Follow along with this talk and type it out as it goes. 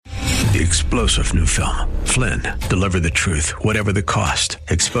the explosive new film, Flynn, Deliver the Truth, Whatever the Cost,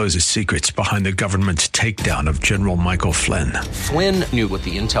 exposes secrets behind the government's takedown of General Michael Flynn. Flynn knew what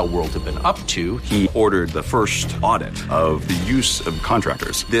the intel world had been up to. He ordered the first audit of the use of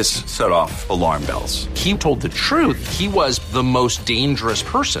contractors. This set off alarm bells. He told the truth. He was the most dangerous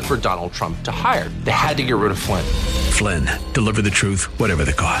person for Donald Trump to hire. They had to get rid of Flynn. Flynn, Deliver the Truth, Whatever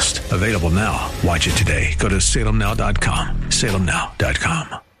the Cost. Available now. Watch it today. Go to salemnow.com.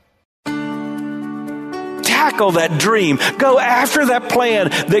 salemnow.com. Tackle that dream. Go after that plan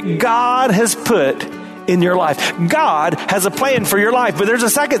that God has put in your life. God has a plan for your life, but there's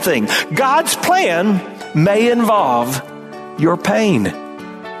a second thing. God's plan may involve your pain.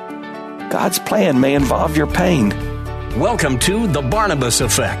 God's plan may involve your pain. Welcome to The Barnabas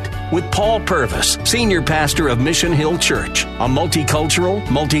Effect with Paul Purvis, Senior Pastor of Mission Hill Church, a multicultural,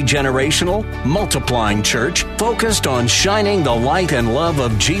 multi-generational, multiplying church focused on shining the light and love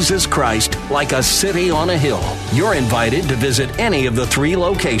of Jesus Christ like a city on a hill. You're invited to visit any of the 3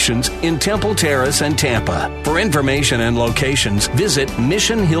 locations in Temple Terrace and Tampa. For information and locations, visit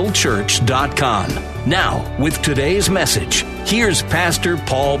missionhillchurch.com. Now, with today's message, here's Pastor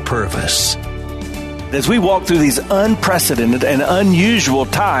Paul Purvis. As we walk through these unprecedented and unusual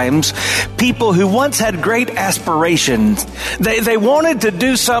times, people who once had great aspirations, they wanted to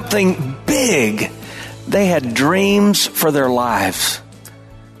do something big. They had dreams for their lives.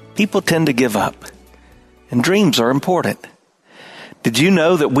 People tend to give up, and dreams are important. Did you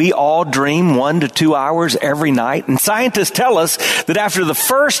know that we all dream 1 to 2 hours every night? And scientists tell us that after the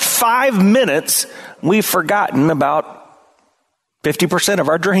first 5 minutes, we've forgotten about 50% of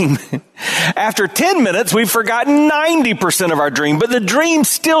our dream. After 10 minutes, we've forgotten 90% of our dream, but the dream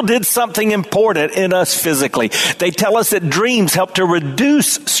still did something important in us physically. They tell us that dreams help to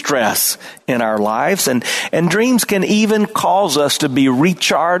reduce stress in our lives, and dreams can even cause us to be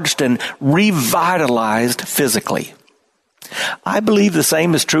recharged and revitalized physically. I believe the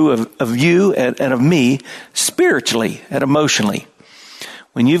same is true of you and of me spiritually and emotionally.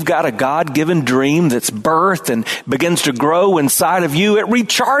 When you've got a God-given dream that's birthed and begins to grow inside of you, it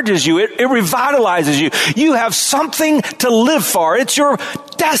recharges you. It revitalizes you. You have something to live for. It's your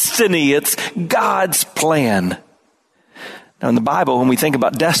destiny. It's God's plan. Now, in the Bible, when we think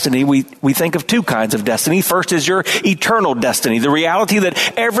about destiny, we think of 2 kinds of destiny. First is your eternal destiny, the reality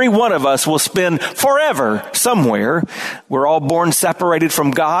that every one of us will spend forever somewhere. We're all born separated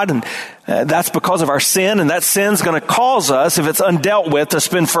from God, and that's because of our sin, and that sin's going to cause us, if it's undealt with, to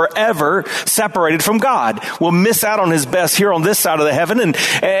spend forever separated from God. We'll miss out on His best here on this side of the heaven,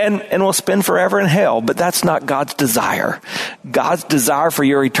 and we'll spend forever in hell. But that's not God's desire. God's desire for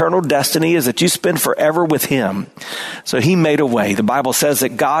your eternal destiny is that you spend forever with Him. So He made a way. The Bible says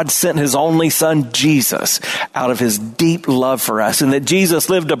that God sent His only Son, Jesus, out of His deep love for us, and that Jesus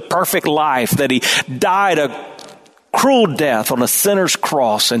lived a perfect life, that He died a cruel death on a sinner's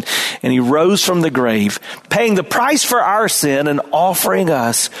cross, and He rose from the grave, paying the price for our sin and offering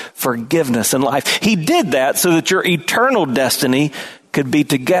us forgiveness and life. He did that so that your eternal destiny could be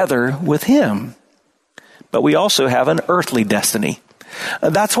together with Him. But we also have an earthly destiny.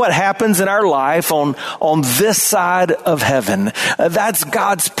 That's what happens in our life on this side of heaven. That's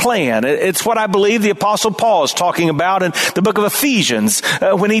God's plan. It's what I believe the Apostle Paul is talking about in the book of Ephesians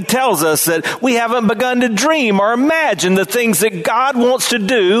when he tells us that we haven't begun to dream or imagine the things that God wants to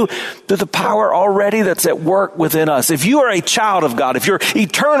do through the power already that's at work within us. If you are a child of God, if your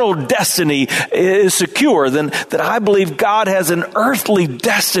eternal destiny is secure, then I believe God has an earthly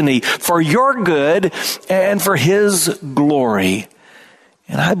destiny for your good and for His glory.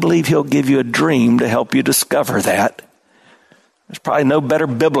 And I believe He'll give you a dream to help you discover that. There's probably no better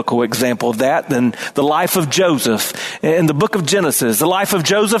biblical example of that than the life of Joseph in the book of Genesis. The life of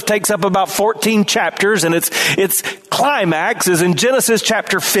Joseph takes up about 14 chapters, and its climax is in Genesis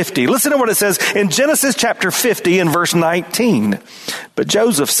chapter 50. Listen to what it says in Genesis chapter 50 and verse 19. But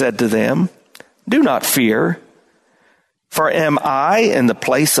Joseph said to them, "Do not fear, for am I in the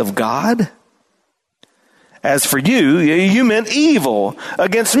place of God? As for you, you meant evil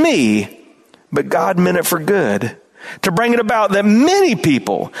against me, but God meant it for good, to bring it about that many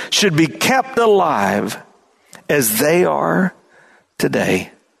people should be kept alive as they are today."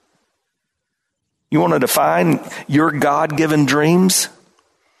 You want to define your God-given dreams?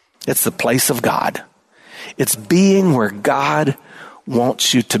 It's the place of God. It's being where God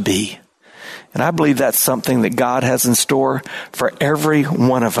wants you to be. And I believe that's something that God has in store for every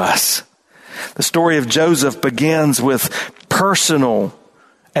one of us. The story of Joseph begins with personal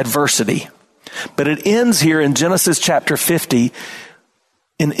adversity, but it ends here in Genesis chapter 50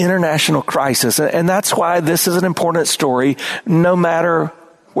 in international crisis. And that's why this is an important story, no matter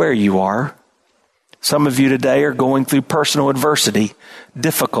where you are. Some of you today are going through personal adversity,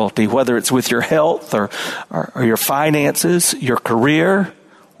 difficulty, whether it's with your health or your finances, your career,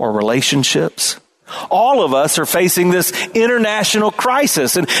 or relationships. All of us are facing this international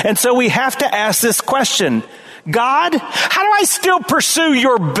crisis. And so we have to ask this question: God, how do I still pursue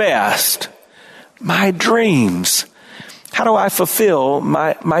your best? My dreams. How do I fulfill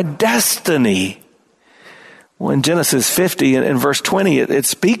my destiny? Well, in Genesis 50 and verse 20, it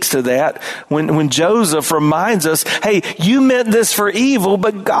speaks to that when Joseph reminds us, hey, you meant this for evil,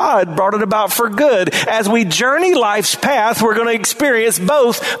 but God brought it about for good. As we journey life's path, we're going to experience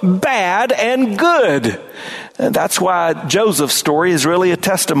both bad and good. And that's why Joseph's story is really a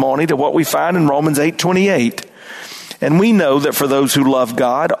testimony to what we find in Romans 8:28. And we know that for those who love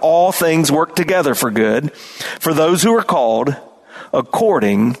God, all things work together for good, for those who are called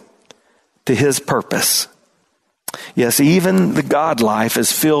according to his purpose. Yes, even the God life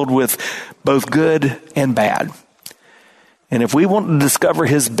is filled with both good and bad. And if we want to discover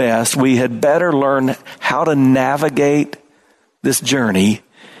his best, we had better learn how to navigate this journey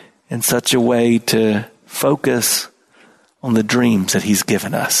in such a way to focus on the dreams that he's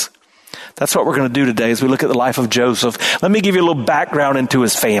given us. That's what we're going to do today as we look at the life of Joseph. Let me give you a little background into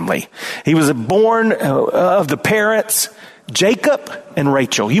his family. He was born of the parents Jacob and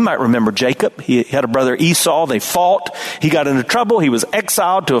Rachel. You might remember Jacob. He had a brother Esau. They fought. He got into trouble. He was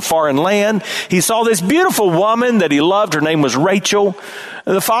exiled to a foreign land. He saw this beautiful woman that he loved. Her name was Rachel.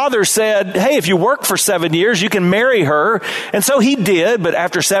 The father said, hey, if you work for 7 years, you can marry her. And so he did. But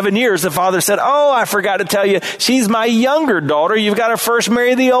after 7 years, the father said, oh, I forgot to tell you, she's my younger daughter. You've got to first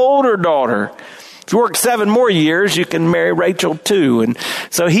marry the older daughter. If you work 7 more years, you can marry Rachel too. And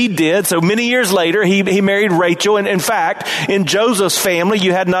so he did. So many years later, he married Rachel. And in fact, in Joseph's family,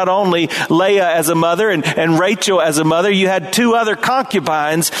 you had not only Leah as a mother and Rachel as a mother, you had 2 other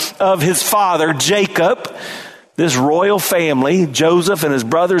concubines of his father, Jacob. This royal family, Joseph and his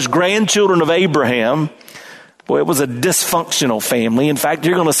brothers, grandchildren of Abraham. Boy, it was a dysfunctional family. In fact,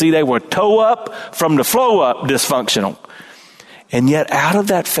 you're going to see they were toe up from the flow up dysfunctional. And yet out of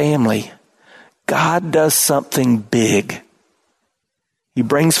that family, God does something big. He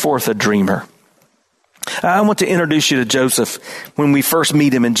brings forth a dreamer. I want to introduce you to Joseph when we first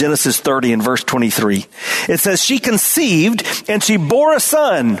meet him in Genesis 30 and verse 23. It says, she conceived and she bore a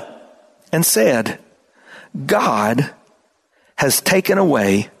son and said, God has taken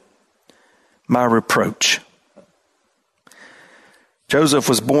away my reproach. Joseph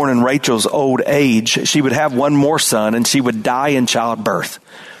was born in Rachel's old age. She would have one more son and she would die in childbirth.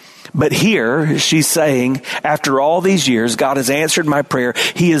 But here she's saying, after all these years, God has answered my prayer.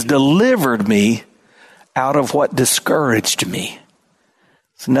 He has delivered me out of what discouraged me.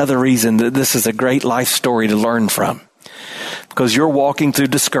 It's another reason that this is a great life story to learn from. Because you're walking through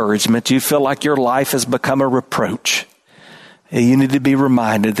discouragement. You feel like your life has become a reproach. You need to be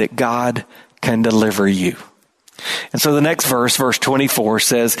reminded that God can deliver you. And so the next verse, verse 24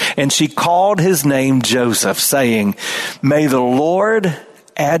 says, and she called his name Joseph, saying, may the Lord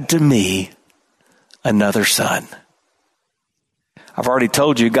add to me another son. I've already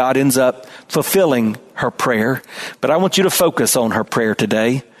told you God ends up fulfilling her prayer, but I want you to focus on her prayer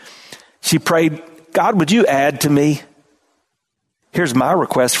today. She prayed, God, would you add to me? Here's my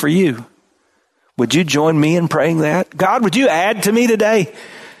request for you. Would you join me in praying that? God, would you add to me today?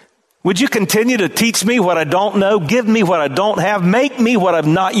 Would you continue to teach me what I don't know, give me what I don't have, make me what I've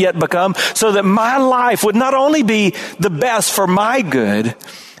not yet become, so that my life would not only be the best for my good,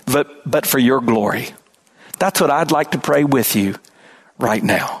 but for your glory. That's what I'd like to pray with you right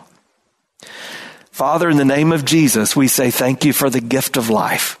now. Father, in the name of Jesus, we say thank you for the gift of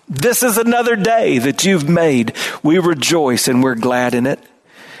life. This is another day that you've made. We rejoice and we're glad in it.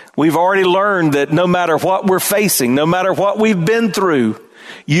 We've already learned that no matter what we're facing, no matter what we've been through,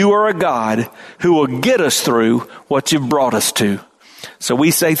 you are a God who will get us through what you've brought us to. So we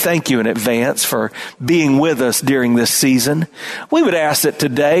say thank you in advance for being with us during this season. We would ask that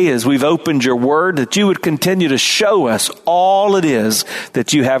today, as we've opened your word, that you would continue to show us all it is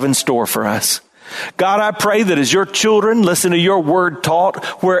that you have in store for us. God, I pray that as your children listen to your word taught,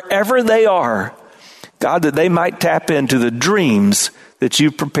 wherever they are, God, that they might tap into the dreams that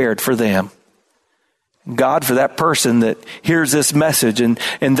you've prepared for them. God, for that person that hears this message and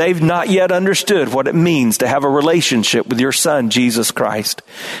they've not yet understood what it means to have a relationship with your Son, Jesus Christ,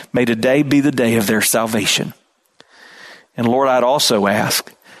 may today be the day of their salvation. And Lord, I'd also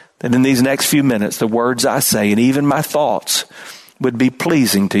ask that in these next few minutes, the words I say and even my thoughts would be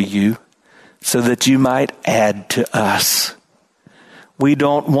pleasing to you so that you might add to us. We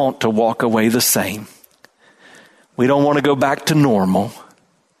don't want to walk away the same. We don't want to go back to normal.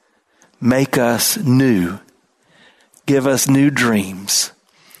 make us new. Give us new dreams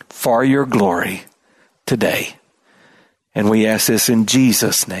for your glory today. And we ask this in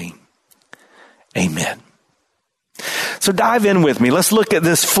Jesus' name. Amen. So dive in with me. Let's look at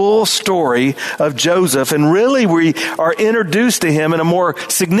this full story of Joseph. And really we are introduced to him in a more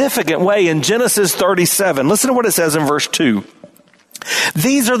significant way in Genesis 37. Listen to what it says in verse 2.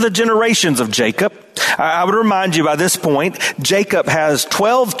 These are the generations of Jacob. I would remind you by this point, Jacob has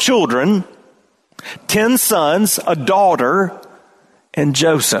 12 children, 10 sons, a daughter, and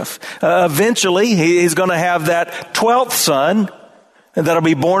Joseph. Eventually, he's going to have that 12th son that'll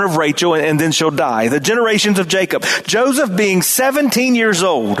be born of Rachel, and then she'll die. The generations of Jacob. Joseph, being 17 years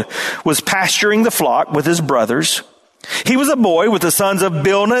old, was pasturing the flock with his brothers. He was a boy with the sons of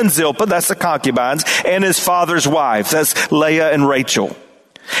Bilhah and Zilpah, that's the concubines, and his father's wives, that's Leah and Rachel.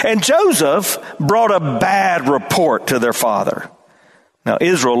 And Joseph brought a bad report to their father. Now,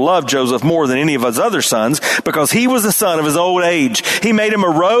 Israel loved Joseph more than any of his other sons because he was the son of his old age. He made him a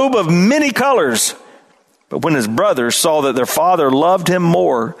robe of many colors. But when his brothers saw that their father loved him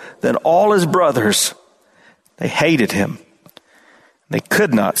more than all his brothers, they hated him. They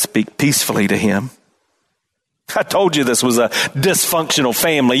could not speak peacefully to him. I told you this was a dysfunctional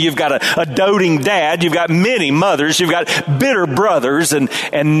family. You've got a doting dad. You've got many mothers. You've got bitter brothers.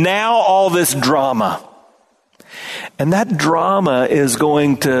 And now all this drama. And that drama is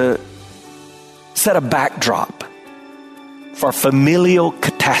going to set a backdrop for familial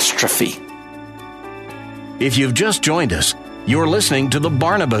catastrophe. If you've just joined us, you're listening to The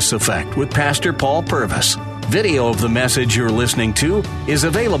Barnabas Effect with Pastor Paul Purvis. Video of the message you're listening to is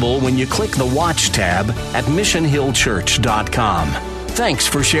available when you click the Watch tab at missionhillchurch.com. Thanks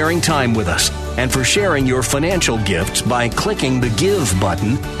for sharing time with us and for sharing your financial gifts by clicking the Give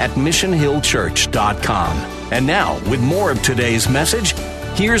button at missionhillchurch.com. And now, with more of today's message,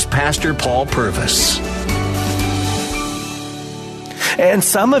 here's Pastor Paul Purvis. And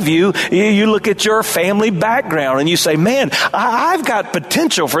some of you look at your family background and you say, man, I've got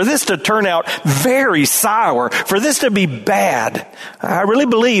potential for this to turn out very sour, for this to be bad. I really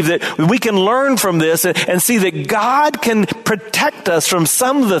believe that we can learn from this and see that God can protect us from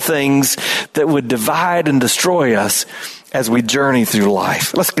some of the things that would divide and destroy us as we journey through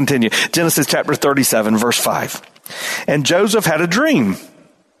life. Let's continue. Genesis chapter 37, verse 5. And Joseph had a dream.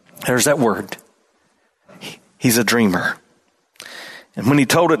 There's that word. He's a dreamer. And when he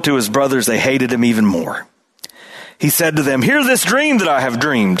told it to his brothers, they hated him even more. He said to them, hear this dream that I have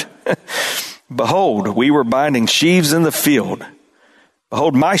dreamed. Behold, we were binding sheaves in the field.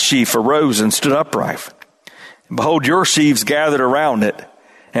 Behold, my sheaf arose and stood upright. And behold, your sheaves gathered around it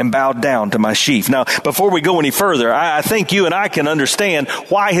and bowed down to my sheaf. Now, before we go any further, I think you and I can understand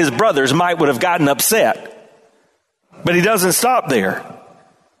why his brothers would have gotten upset. But he doesn't stop there.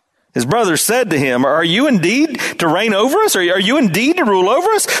 His brothers said to him, are you indeed to reign over us? Are you indeed to rule over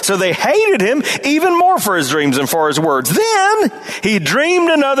us? So they hated him even more for his dreams and for his words. Then he dreamed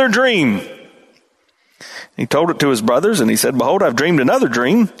another dream. He told it to his brothers, and he said, behold, I've dreamed another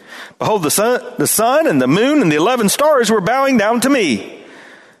dream. Behold, the sun and the moon and the 11 stars were bowing down to me.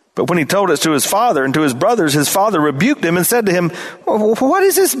 But when he told it to his father and to his brothers, his father rebuked him and said to him, what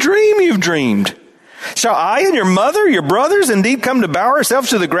is this dream you've dreamed? Shall I and your mother, your brothers, indeed come to bow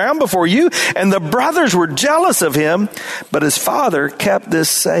ourselves to the ground before you? And the brothers were jealous of him, but his father kept this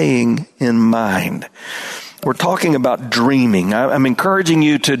saying in mind. We're talking about dreaming. I'm encouraging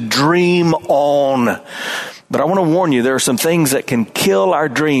you to dream on. But I want to warn you, there are some things that can kill our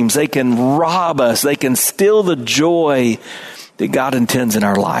dreams. They can rob us. They can steal the joy that God intends in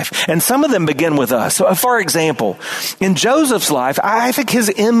our life. And some of them begin with us. So, for example, in Joseph's life, I think his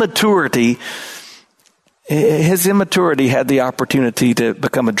immaturity had the opportunity to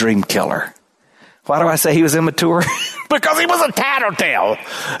become a dream killer. Why do I say he was immature? Because he was a tattletale.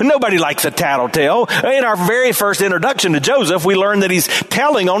 Nobody likes a tattletale. In our very first introduction to Joseph, we learned that he's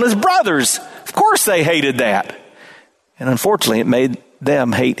telling on his brothers. Of course they hated that. And unfortunately, it made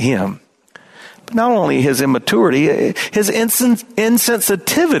them hate him. But not only his immaturity, his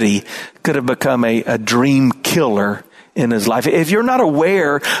insensitivity could have become a dream killer in his life. If you're not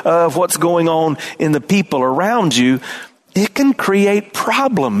aware of what's going on in the people around you, it can create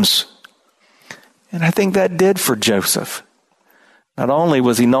problems. And I think that did for Joseph. Not only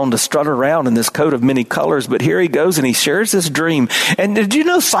was he known to strut around in this coat of many colors, but here he goes and he shares this dream. And did you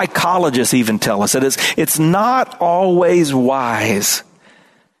know psychologists even tell us that it's not always wise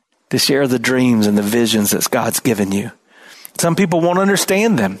to share the dreams and the visions that God's given you. Some people won't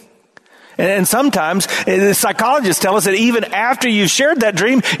understand them. And sometimes the psychologists tell us that even after you've shared that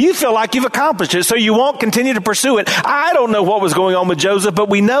dream, you feel like you've accomplished it, so you won't continue to pursue it. I don't know what was going on with Joseph, but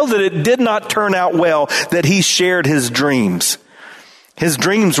we know that it did not turn out well that he shared his dreams. His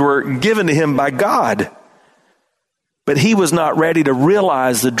dreams were given to him by God, but he was not ready to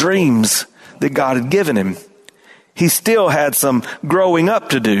realize the dreams that God had given him. He still had some growing up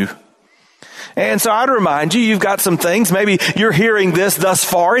to do. And so I'd remind you, you've got some things. Maybe you're hearing this thus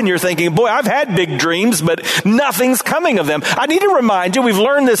far and you're thinking, boy, I've had big dreams, but nothing's coming of them. I need to remind you, we've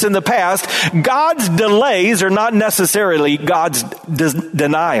learned this in the past. God's delays are not necessarily God's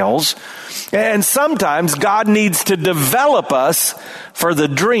denials. And sometimes God needs to develop us for the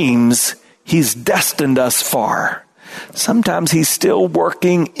dreams He's destined us for. Sometimes He's still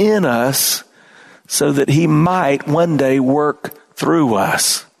working in us so that He might one day work through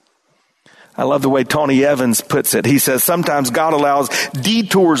us. I love the way Tony Evans puts it. He says, sometimes God allows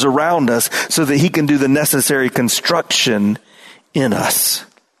detours around us so that He can do the necessary construction in us.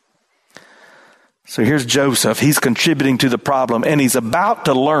 So here's Joseph. He's contributing to the problem, and he's about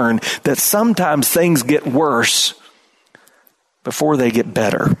to learn that sometimes things get worse before they get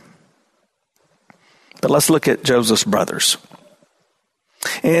better. But let's look at Joseph's brothers.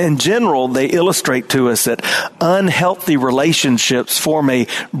 In general, they illustrate to us that unhealthy relationships form a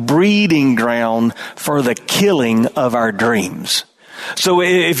breeding ground for the killing of our dreams. So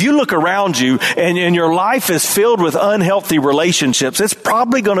if you look around you and your life is filled with unhealthy relationships, it's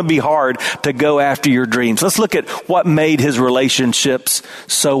probably going to be hard to go after your dreams. Let's look at what made his relationships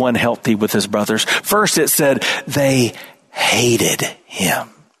so unhealthy with his brothers. First, it said they hated him.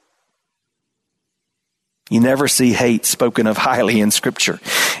 You never see hate spoken of highly in Scripture.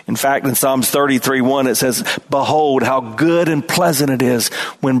 In fact, in Psalms 33:1, it says, behold, how good and pleasant it is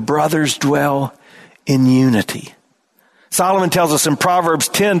when brothers dwell in unity. Solomon tells us in Proverbs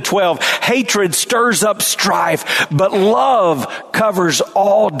 10:12, hatred stirs up strife, but love covers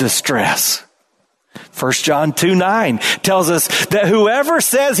all distress. 1 John 2:9 tells us that whoever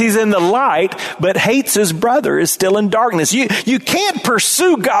says he's in the light but hates his brother is still in darkness. You can't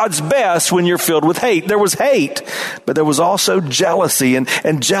pursue God's best when you're filled with hate. There was hate, but there was also jealousy, and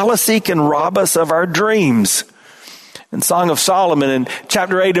jealousy can rob us of our dreams. In Song of Solomon in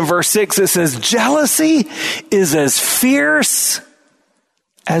chapter 8 and verse 6, it says, jealousy is as fierce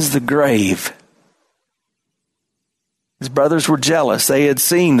as the grave. His brothers were jealous. They had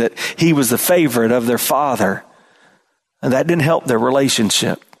seen that he was the favorite of their father, and that didn't help their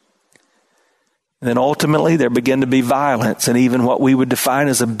relationship. And then ultimately there began to be violence and even what we would define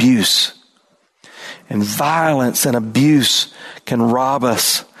as abuse. And violence and abuse can rob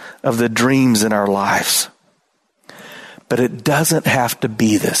us of the dreams in our lives. But it doesn't have to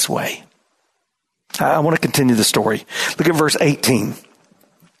be this way. I want to continue the story. Look at verse 18.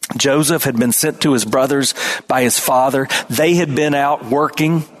 Joseph had been sent to his brothers by his father. They had been out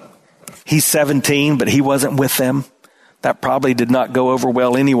working. He's 17, but he wasn't with them. That probably did not go over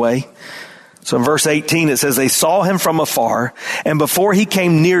well anyway. So in verse 18, it says, they saw him from afar, and before he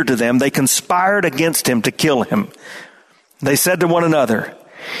came near to them, they conspired against him to kill him. They said to one another,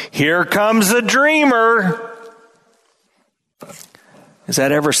 here comes a dreamer. Is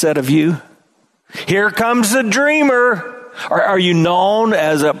that ever said of you? Here comes the dreamer. Are you known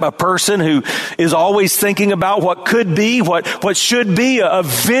as a person who is always thinking about what could be, what should be, a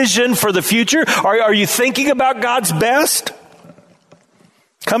vision for the future? Are you thinking about God's best?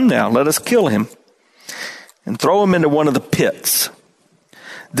 Come now, let us kill him and throw him into one of the pits.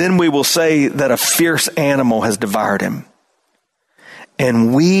 Then we will say that a fierce animal has devoured him,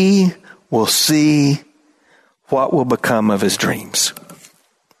 and we will see what will become of his dreams.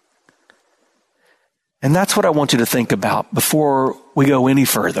 And that's what I want you to think about before we go any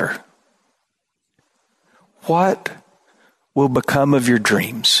further. What will become of your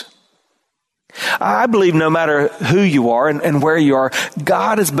dreams? I believe no matter who you are and where you are,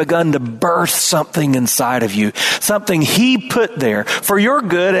 God has begun to birth something inside of you, something He put there for your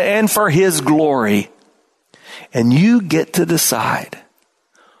good and for His glory. And you get to decide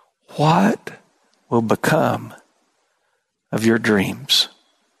what will become of your dreams.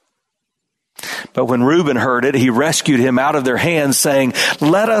 But when Reuben heard it, he rescued him out of their hands, saying,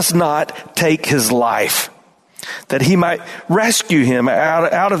 let us not take his life, that he might rescue him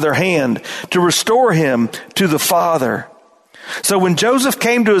out of their hand, to restore him to the father. So when Joseph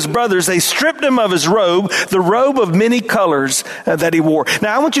came to his brothers, they stripped him of his robe, the robe of many colors that he wore.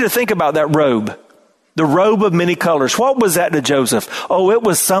 Now I want you to think about that robe. The robe of many colors. What was that to Joseph? Oh, it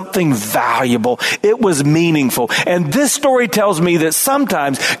was something valuable. It was meaningful. And this story tells me that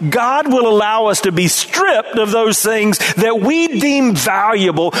sometimes God will allow us to be stripped of those things that we deem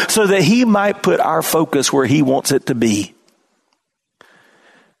valuable so that he might put our focus where he wants it to be.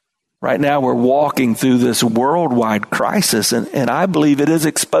 Right now we're walking through this worldwide crisis, and I believe it is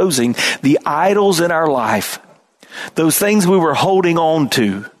exposing the idols in our life. Those things we were holding on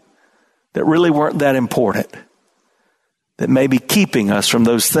to that really weren't that important, that may be keeping us from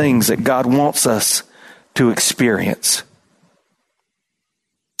those things that God wants us to experience.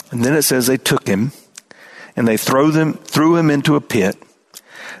 And then it says they took him and they threw him into a pit,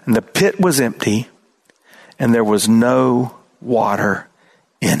 and the pit was empty and there was no water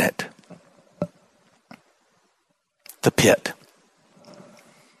in it. The pit.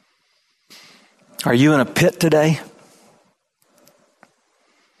 Are you in a pit today?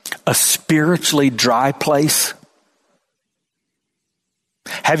 A spiritually dry place?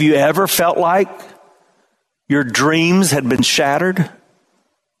 Have you ever felt like your dreams had been shattered?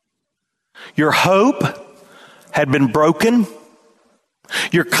 Your hope had been broken?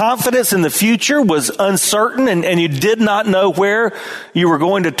 Your confidence in the future was uncertain and you did not know where you were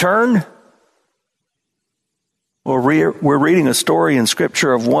going to turn? Well, we're reading a story in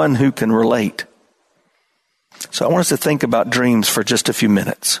Scripture of one who can relate. So I want us to think about dreams for just a few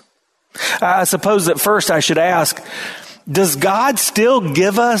minutes. I suppose that first I should ask, does God still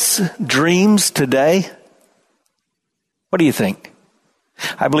give us dreams today? What do you think?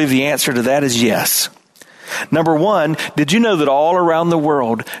 I believe the answer to that is yes. Number one, did you know that all around the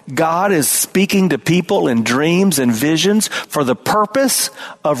world, God is speaking to people in dreams and visions for the purpose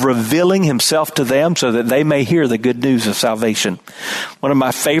of revealing himself to them so that they may hear the good news of salvation? One of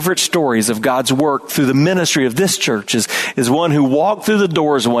my favorite stories of God's work through the ministry of this church is one who walked through the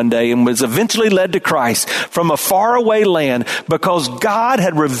doors one day and was eventually led to Christ from a faraway land because God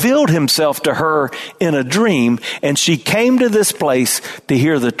had revealed himself to her in a dream, and she came to this place to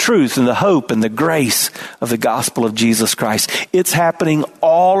hear the truth and the hope and the grace of the gospel of Jesus Christ. It's happening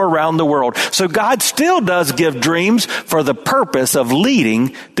all around the world. So God still does give dreams for the purpose of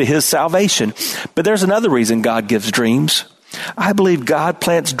leading to his salvation. But there's another reason God gives dreams. I believe God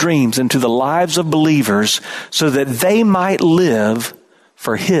plants dreams into the lives of believers so that they might live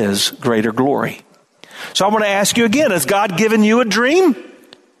for his greater glory. So I want to ask you again, has God given you a dream?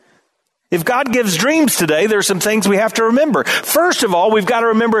 If God gives dreams today, there's some things we have to remember. First of all, we've got to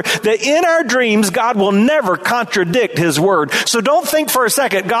remember that in our dreams, God will never contradict his word. So don't think for a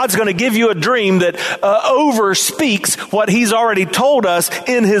second God's going to give you a dream that overspeaks what he's already told us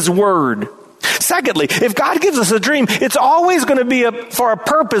in his word. Secondly, if God gives us a dream, it's always going to be for a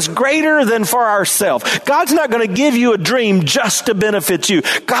purpose greater than for ourselves. God's not going to give you a dream just to benefit you.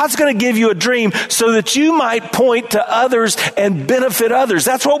 God's going to give you a dream so that you might point to others and benefit others.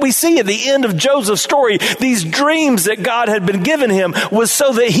 That's what we see at the end of Joseph's story. These dreams that God had been given him was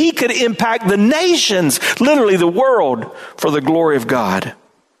so that he could impact the nations, literally the world, for the glory of God.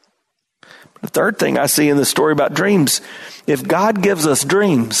 The third thing I see in the story about dreams, if God gives us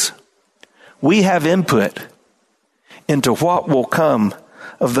dreams, we have input into what will come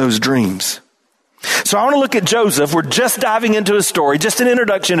of those dreams. So I want to look at Joseph. We're just diving into his story, just an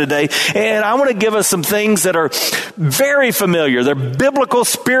introduction today. And I want to give us some things that are very familiar. They're biblical,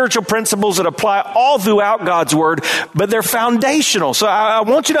 spiritual principles that apply all throughout God's word, but they're foundational. So I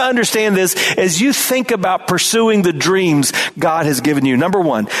want you to understand this as you think about pursuing the dreams God has given you. Number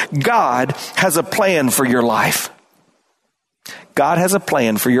one, God has a plan for your life. God has a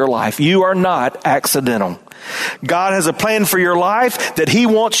plan for your life. You are not accidental. God has a plan for your life that he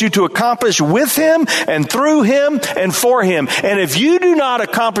wants you to accomplish with him and through him and for him. And if you do not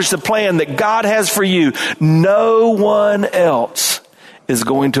accomplish the plan that God has for you, no one else is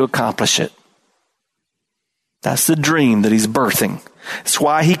going to accomplish it. That's the dream that he's birthing. It's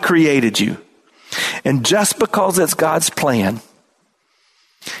why he created you. And just because it's God's plan,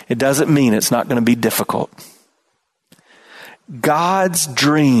 it doesn't mean it's not going to be difficult. God's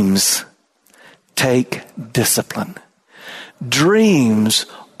dreams take discipline. Dreams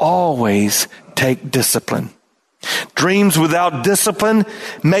always take discipline. Dreams without discipline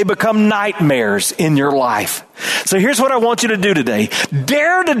may become nightmares in your life. So here's what I want you to do today.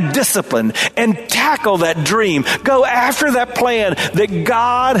 Dare to discipline and tackle that dream. Go after that plan that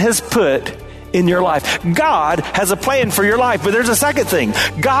God has put in your life. God has a plan for your life, but there's a second thing.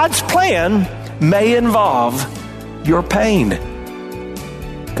 God's plan may involve your pain.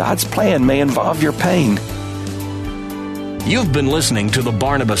 God's plan may involve your pain. You've been listening to The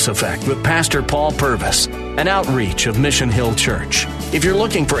Barnabas Effect with Pastor Paul Purvis. an outreach of Mission Hill Church. If you're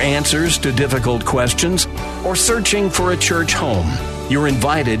looking for answers to difficult questions or searching for a church home, you're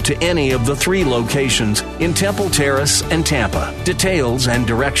invited to any of the 3 locations in Temple Terrace and Tampa. Details and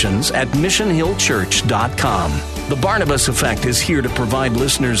directions at missionhillchurch.com. The Barnabas Effect is here to provide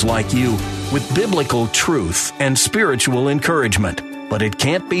listeners like you with biblical truth and spiritual encouragement, but it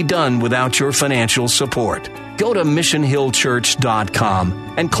can't be done without your financial support. Go to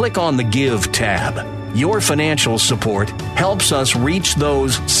missionhillchurch.com and click on the Give tab. Your financial support helps us reach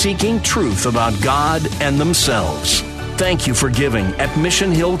those seeking truth about God and themselves. Thank you for giving at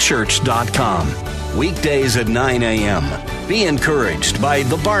missionhillchurch.com. Weekdays at 9 a.m. Be encouraged by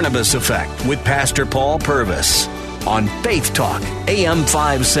The Barnabas Effect with Pastor Paul Purvis on Faith Talk, AM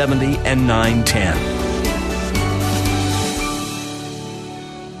 570 and 910.